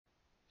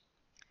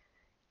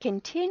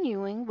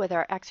Continuing with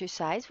our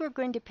exercise, we're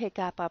going to pick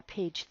up on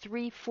page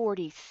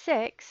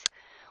 346.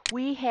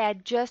 We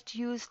had just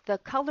used the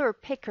color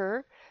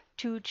picker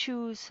to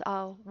choose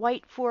a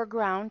white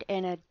foreground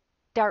and a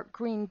dark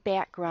green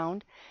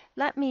background.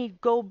 Let me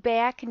go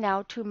back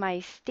now to my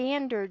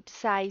standard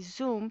size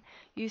zoom.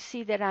 You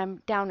see that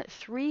I'm down at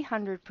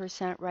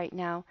 300% right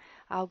now.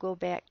 I'll go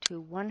back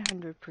to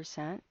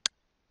 100%.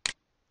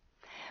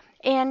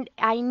 And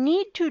I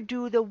need to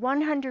do the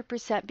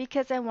 100%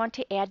 because I want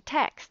to add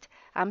text.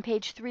 On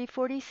page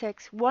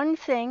 346, one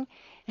thing,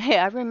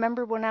 I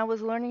remember when I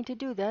was learning to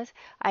do this,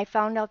 I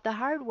found out the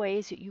hard way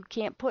is that you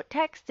can't put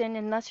text in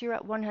unless you're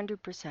at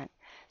 100%.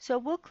 So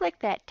we'll click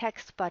that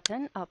text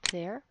button up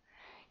there,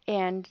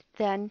 and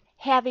then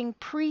having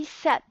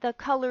preset the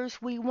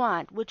colors we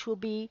want, which will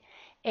be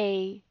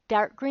a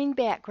dark green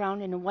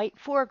background and a white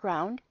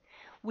foreground,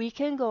 we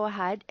can go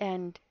ahead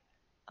and,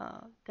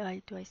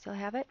 do I still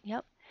have it?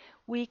 Yep.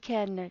 We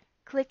can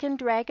click and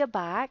drag a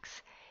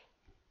box.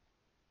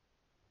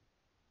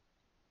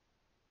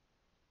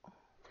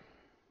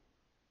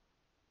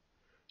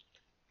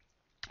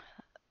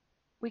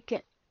 We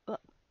can,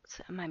 oops,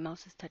 my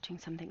mouse is touching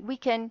something. We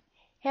can,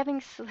 there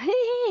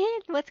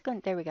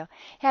we go.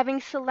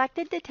 Having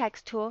selected the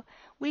text tool,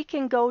 we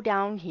can go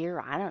down here,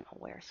 I don't know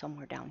where,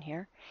 somewhere down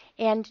here,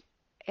 and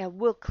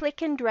we'll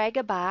click and drag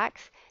a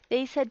box.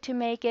 They said to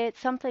make it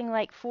something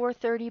like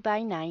 430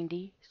 by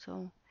 90.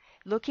 So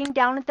looking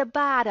down at the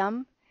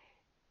bottom,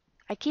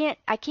 I can't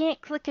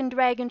click and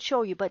drag and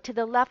show you, but to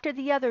the left of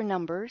the other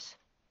numbers,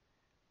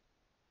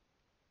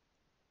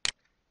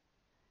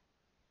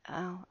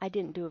 oh, I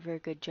didn't do a very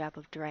good job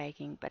of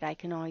dragging, but I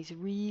can always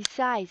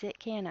resize it,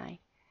 can I?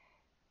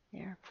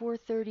 There,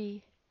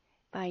 430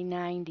 by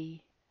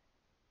 90.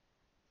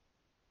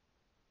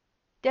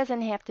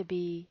 Doesn't have to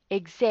be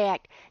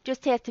exact,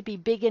 just has to be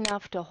big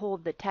enough to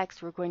hold the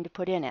text we're going to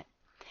put in it.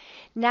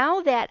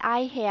 Now that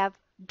I have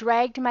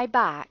dragged my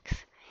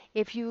box,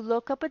 if you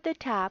look up at the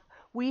top,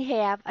 we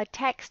have a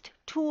Text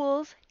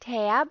Tools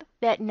tab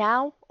that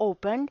now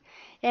opened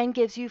and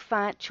gives you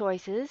font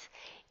choices.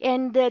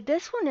 And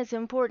this one is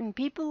important.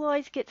 People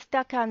always get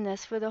stuck on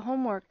this for the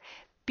homework.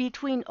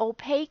 Between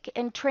opaque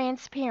and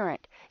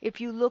transparent.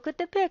 If you look at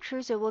the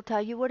pictures, it will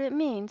tell you what it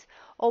means.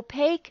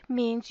 Opaque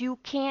means you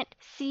can't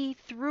see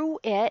through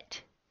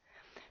it.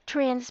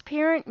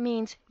 Transparent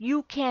means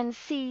you can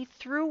see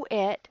through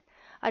it.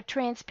 A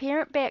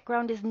transparent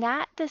background is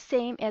not the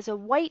same as a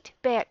white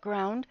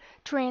background.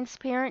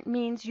 Transparent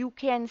means you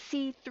can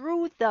see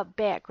through the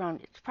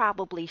background. It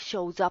probably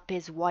shows up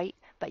as white,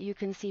 but you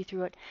can see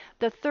through it.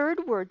 The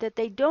third word that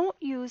they don't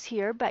use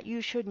here, but you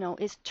should know,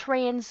 is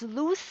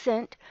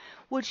translucent,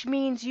 which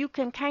means you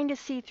can kind of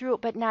see through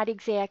it, but not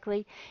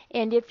exactly.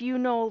 And if you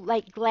know,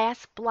 like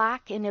glass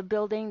block in a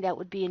building, that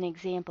would be an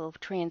example of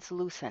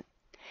translucent.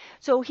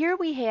 So here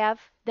we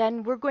have,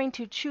 then we're going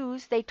to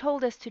choose, they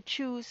told us to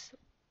choose,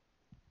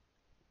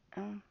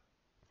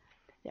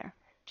 there,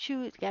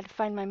 choose, got to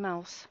find my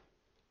mouse.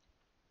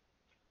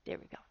 There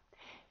we go.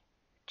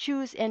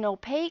 Choose an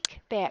opaque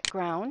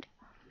background,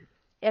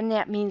 and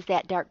that means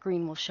that dark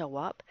green will show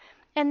up.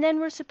 And then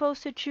we're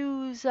supposed to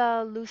choose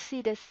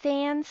Lucida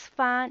Sans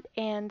font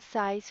and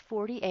size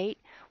 48,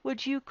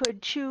 which you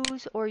could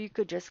choose or you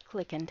could just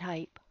click and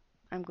type.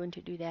 I'm going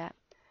to do that.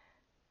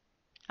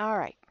 All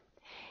right.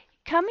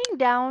 Coming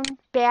down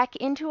back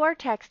into our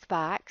text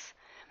box,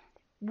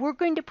 we're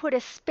going to put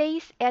a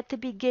space at the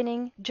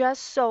beginning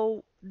just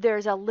so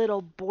there's a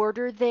little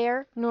border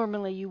there.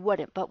 Normally you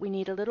wouldn't, but we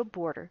need a little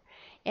border.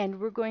 And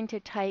we're going to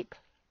type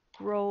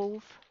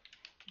Grove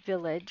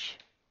Village.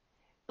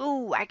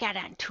 Ooh, I got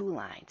it on 2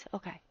 lines.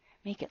 Okay,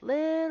 make it a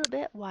little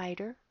bit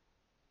wider.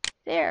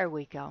 There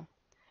we go.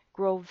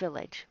 Grove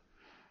Village.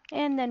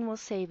 And then we'll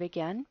save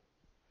again.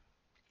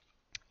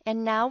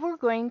 And now we're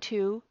going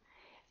to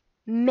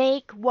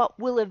make what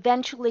will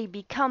eventually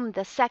become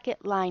the second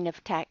line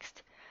of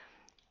text.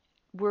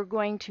 We're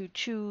going to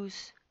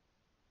choose,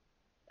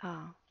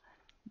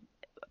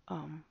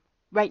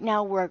 right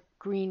now we're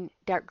green,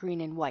 dark green,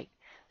 and white.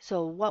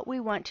 So what we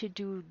want to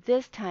do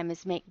this time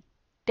is make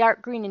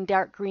dark green, and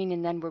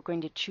then we're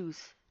going to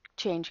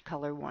change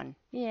color 1.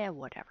 Yeah,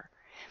 whatever.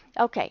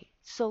 Okay,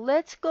 so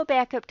let's go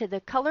back up to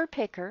the color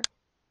picker,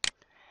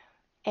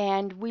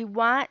 and we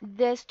want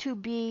this to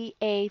be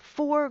a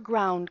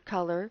foreground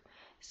color.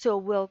 So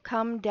we'll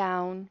come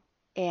down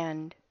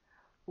and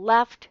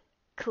left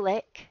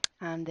click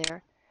on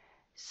there.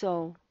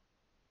 So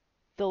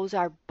those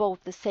are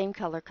both the same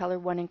color, color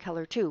 1 and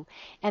color 2.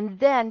 And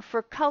then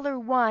for color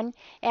 1,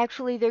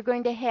 actually they're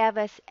going to have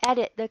us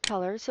edit the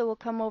color. So we'll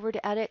come over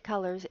to edit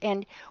colors,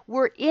 and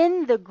we're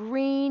in the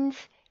greens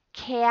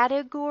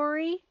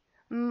category.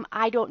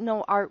 I don't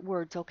know art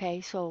words,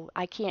 okay, so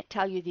I can't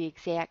tell you the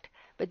exact,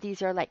 but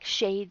these are like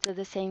shades of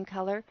the same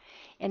color.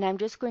 And I'm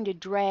just going to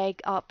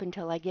drag up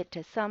until I get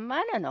to some,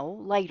 I don't know,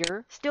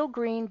 lighter, still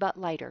green, but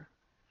lighter.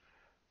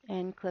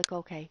 And click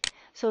OK.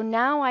 So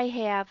now I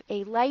have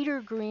a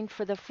lighter green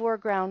for the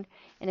foreground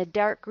and a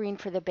dark green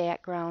for the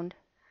background.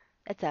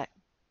 That's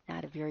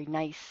not a very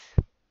nice,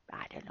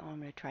 I don't know, I'm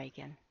going to try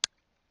again.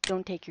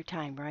 don't take your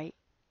time, right?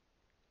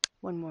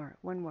 One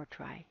more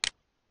try.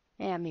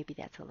 Yeah, maybe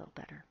that's a little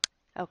better.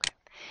 Okay.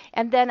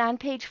 And then on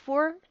page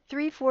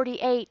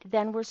 348,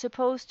 then we're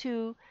supposed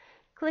to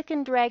click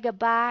and drag a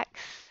box,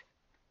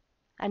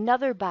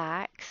 another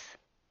box,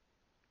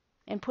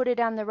 and put it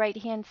on the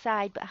right-hand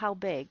side, but how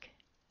big?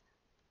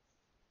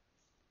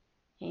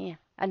 Yeah,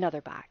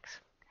 another box.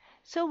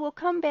 So we'll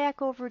come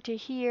back over to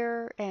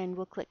here and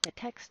we'll click the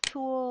text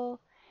tool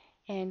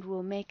and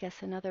we'll make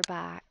us another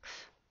box.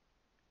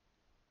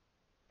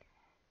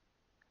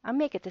 I'll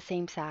make it the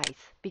same size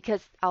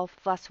because I'll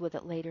fuss with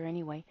it later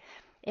anyway.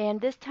 And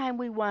this time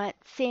we want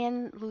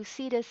San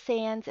Lucida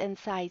Sands and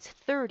size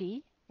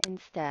 30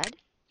 instead.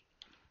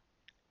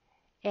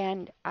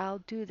 And I'll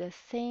do the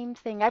same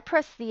thing. I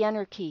press the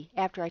enter key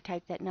after I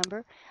type that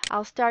number.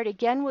 I'll start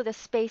again with a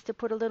space to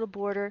put a little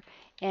border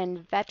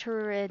and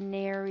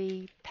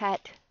veterinary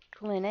pet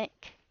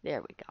clinic.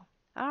 There we go.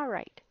 All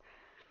right.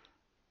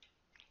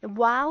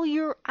 While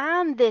you're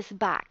on this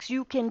box,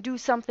 you can do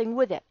something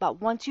with it, but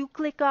once you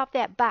click off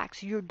that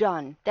box, you're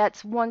done.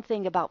 That's one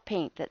thing about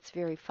Paint that's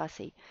very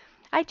fussy.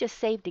 I just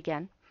saved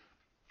again.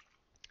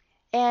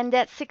 And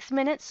that's 6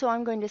 minutes, so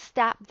I'm going to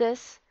stop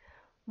this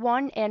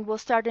one and we'll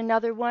start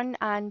another one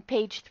on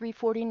page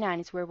 349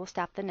 is where we'll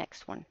stop the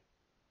next one.